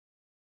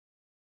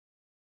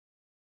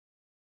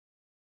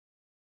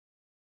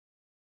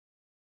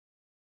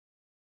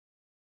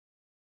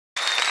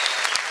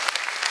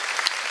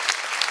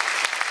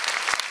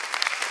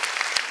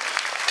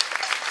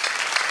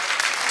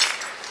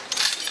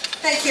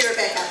Thank you,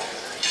 Rebecca.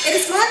 It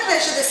is my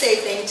pleasure this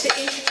evening to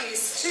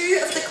introduce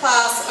two of the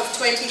class of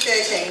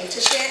 2013 to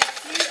share a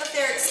few of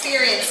their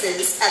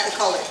experiences at the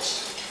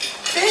college.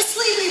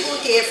 Firstly, we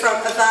will hear from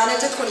Ivana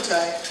De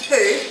Cunto,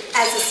 who,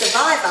 as a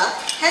survivor,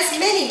 has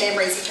many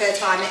memories of her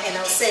time at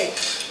MLC.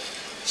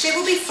 She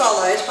will be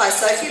followed by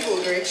Sophie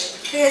Woolridge,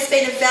 who has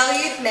been a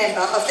valued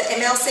member of the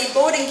MLC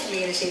boarding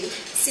community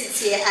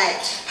since Year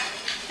 8.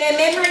 Their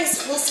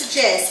memories will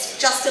suggest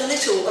just a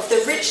little of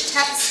the rich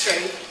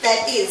tapestry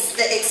that is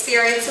the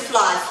experience of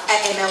life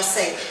at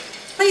MLC.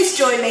 Please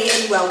join me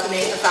in welcoming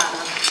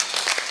Ivana.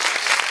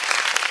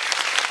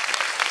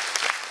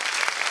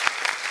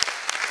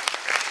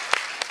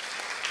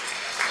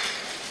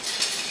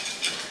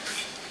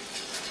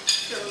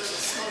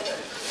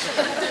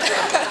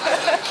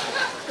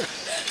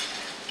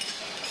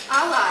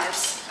 Our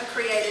lives are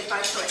created by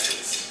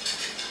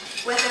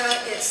choices, whether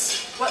it's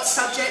what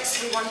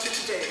subjects we wanted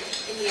to do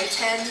in year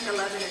 10,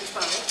 11 and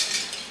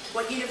 12,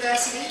 what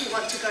university we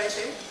want to go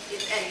to,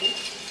 if any,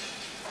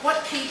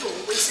 what people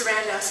we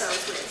surround ourselves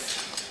with,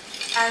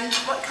 and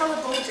what colour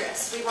ball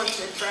dress we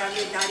wanted for our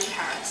midnight in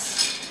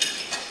Paris.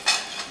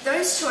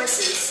 Those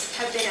choices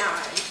have been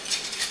our own,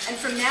 and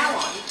from now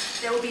on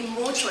there will be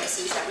more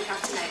choices that we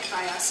have to make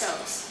by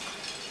ourselves.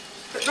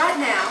 But right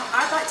now,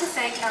 I'd like to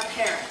thank our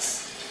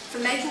parents for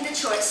making the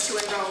choice to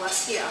enrol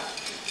us here.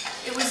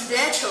 It was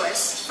their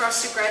choice for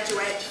us to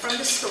graduate from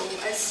the school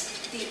as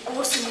the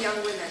awesome young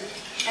women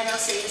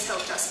MLC has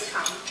helped us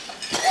become.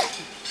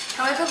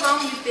 However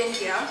long you've been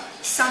here,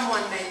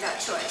 someone made that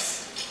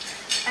choice.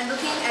 And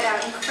looking at our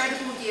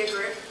incredible year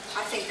group,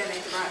 I think they made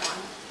the right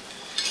one.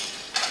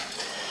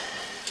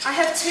 I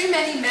have too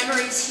many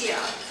memories here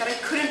that I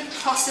couldn't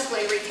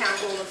possibly recount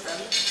all of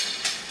them.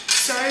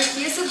 So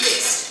here's a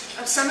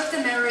list of some of the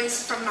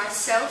memories from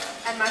myself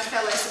and my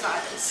fellow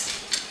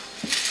survivors.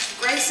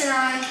 Grace and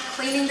I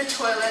cleaning the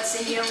toilets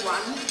in year 1,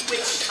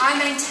 which I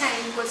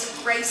maintain was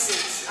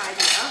Grace's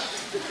idea.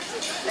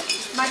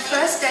 My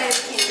first day of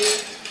kindy,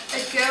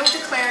 a girl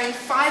declaring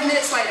 5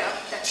 minutes later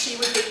that she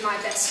would be my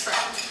best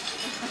friend.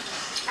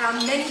 Our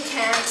many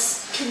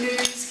camps,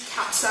 canoes,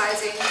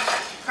 capsizing,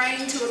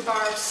 praying to a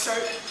bar of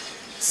soap,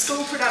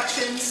 school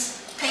productions,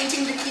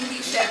 painting the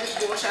kindy shed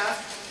with water,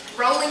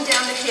 rolling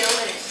down the hill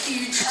in a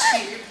huge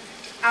tube,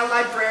 our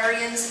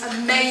librarians'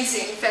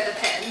 amazing feather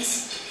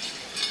pens,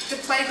 the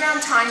playground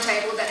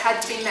timetable that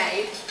had to be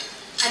made,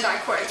 and I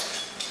quote,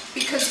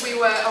 because we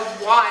were a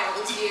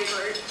wild year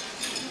group.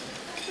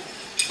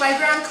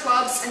 Playground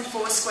clubs and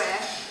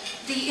Foursquare,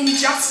 the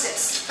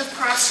injustice of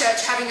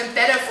Christchurch having a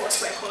better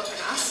Foursquare court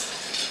than us,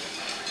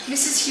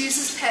 Mrs.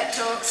 Hughes's pep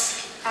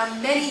talks, our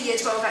many Year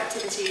 12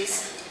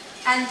 activities,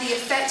 and the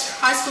effect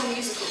High School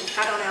Musical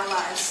had on our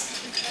lives.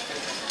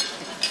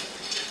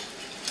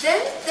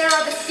 Then there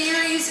are the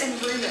theories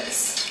and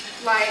rumours,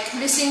 like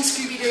missing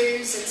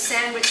Scooby-Doos and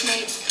sandwich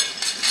meat,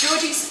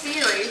 Georgie's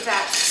theory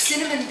that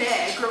Cinnamon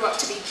Bear grew up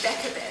to be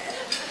Becca Bear.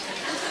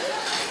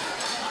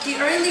 The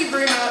only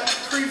rumour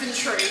proven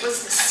true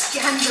was the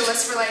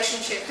scandalous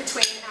relationship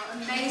between our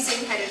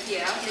amazing head of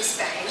year, Miss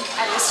Bain,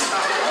 and Mr.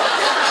 Bowden.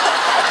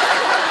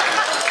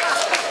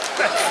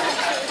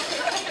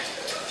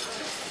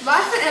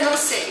 Life at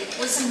MLC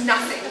was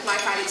nothing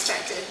like I'd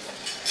expected.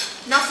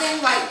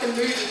 Nothing like the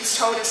movies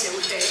told us it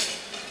would be.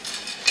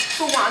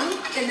 For one,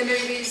 in the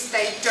movies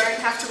they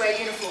don't have to wear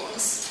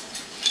uniforms.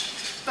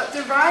 But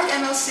the ride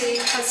MLC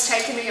has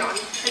taken me on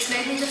has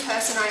made me the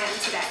person I am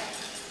today.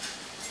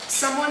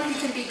 Someone who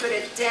can be good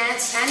at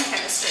dance and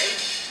chemistry,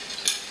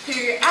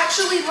 who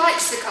actually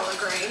likes the colour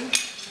green,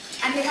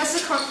 and who has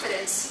the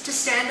confidence to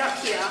stand up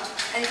here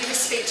and give a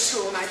speech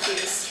to all my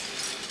peers.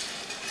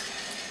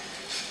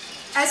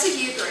 As a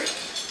year group,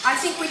 I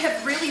think we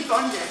have really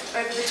bonded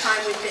over the time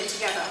we've been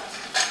together.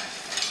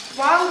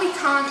 While we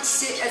can't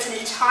sit as an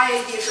entire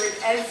year group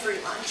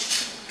every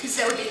lunch, because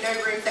there would be no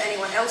room for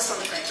anyone else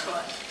on the great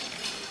court,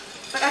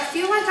 but I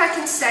feel like I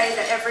can say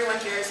that everyone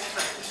here is a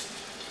friend.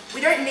 We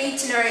don't need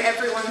to know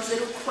everyone's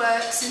little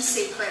quirks and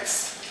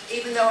secrets,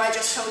 even though I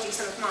just told you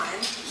some of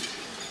mine.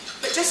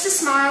 But just a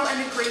smile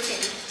and a greeting,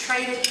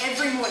 traded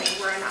every morning,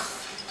 were enough.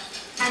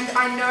 And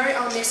I know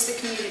I'll miss the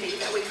community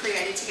that we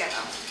created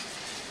together.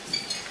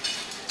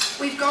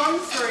 We've gone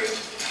through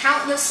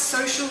countless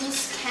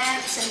socials,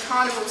 camps and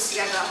carnivals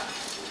together.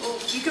 Well,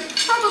 you could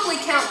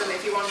probably count them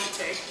if you wanted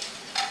to.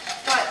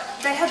 But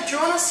they have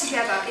drawn us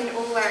together in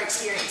all our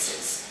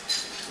experiences,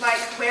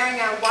 like wearing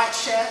our white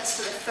shirts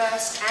for the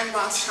first and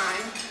last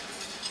time,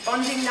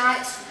 bonding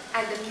night,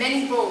 and the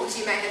many balls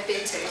you may have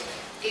been to,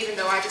 even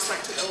though I just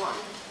went to the one.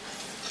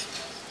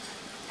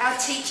 Our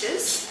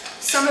teachers,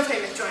 some of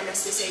whom have joined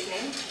us this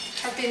evening,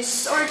 have been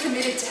so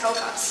committed to help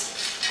us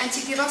and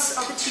to give us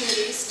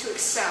opportunities to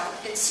excel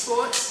in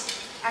sports,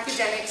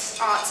 academics,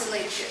 arts and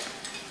leadership.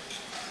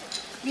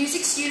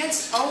 Music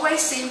students always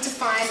seem to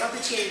find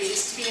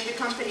opportunities to be in the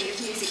company of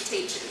music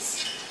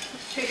teachers,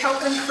 who help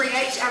them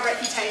create our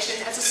reputation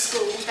as a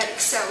school that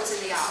excels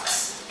in the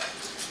arts.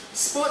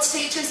 Sports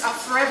teachers are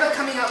forever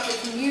coming up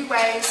with new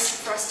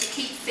ways for us to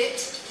keep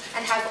fit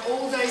and have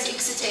all those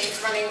ICSA teams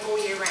running all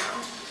year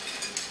round.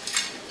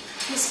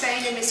 Miss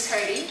Bain and Miss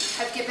Cody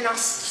have given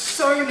us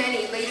so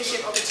many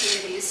leadership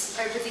opportunities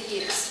over the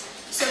years,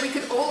 so we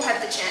could all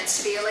have the chance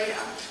to be a leader.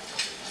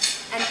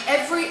 And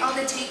every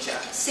other teacher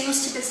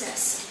seems to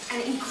possess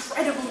an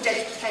incredible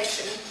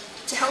dedication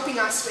to helping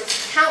us with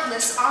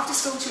countless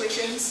after-school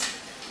tuitions,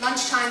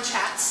 lunchtime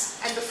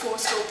chats, and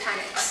before-school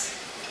panics.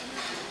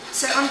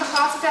 So on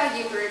behalf of our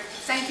year group,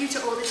 thank you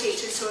to all the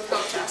teachers who have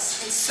helped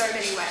us in so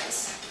many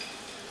ways.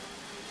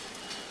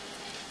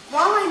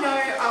 While I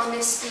know I'll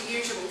miss the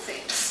usual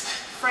things,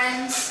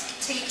 friends,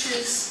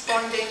 teachers,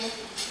 bonding,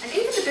 and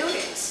even the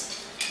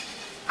buildings,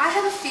 I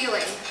have a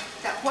feeling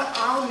that what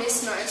I'll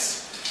miss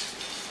most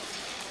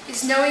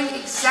is knowing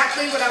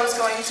exactly what I was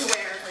going to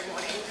wear every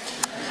morning.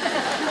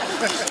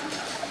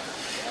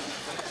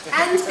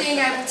 And being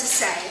able to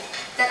say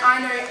that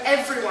I know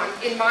everyone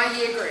in my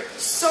year group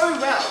so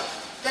well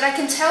that I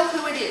can tell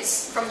who it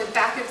is from the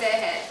back of their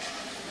head.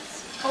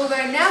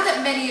 Although now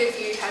that many of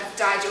you have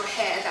dyed your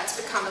hair, that's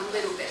become a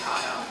little bit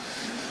harder.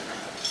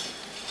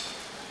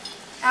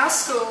 Our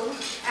school,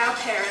 our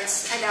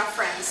parents, and our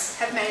friends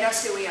have made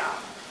us who we are,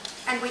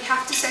 and we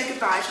have to say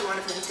goodbye to one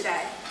of them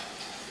today.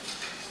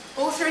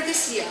 All through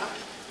this year,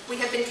 we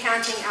have been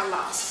counting our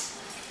last,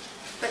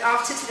 but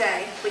after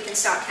today, we can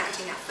start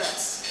counting our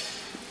first.